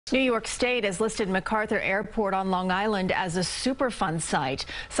New York State has listed MacArthur Airport on Long Island as a superfund site,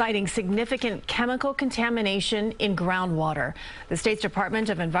 citing significant chemical contamination in groundwater. The state's Department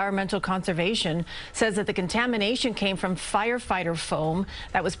of Environmental Conservation says that the contamination came from firefighter foam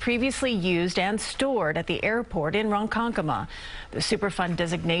that was previously used and stored at the airport in Ronkonkoma. The superfund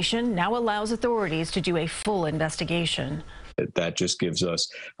designation now allows authorities to do a full investigation. That just gives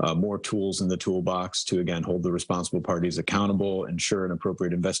us more tools in the toolbox to, again, hold the responsible parties accountable, ensure an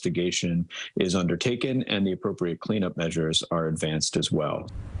appropriate investigation is undertaken, and the appropriate cleanup measures are advanced as well.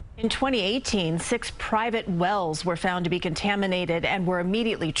 In 2018, 6 private wells were found to be contaminated and were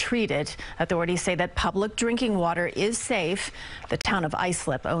immediately treated. Authorities say that public drinking water is safe. The town of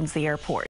Islip owns the airport.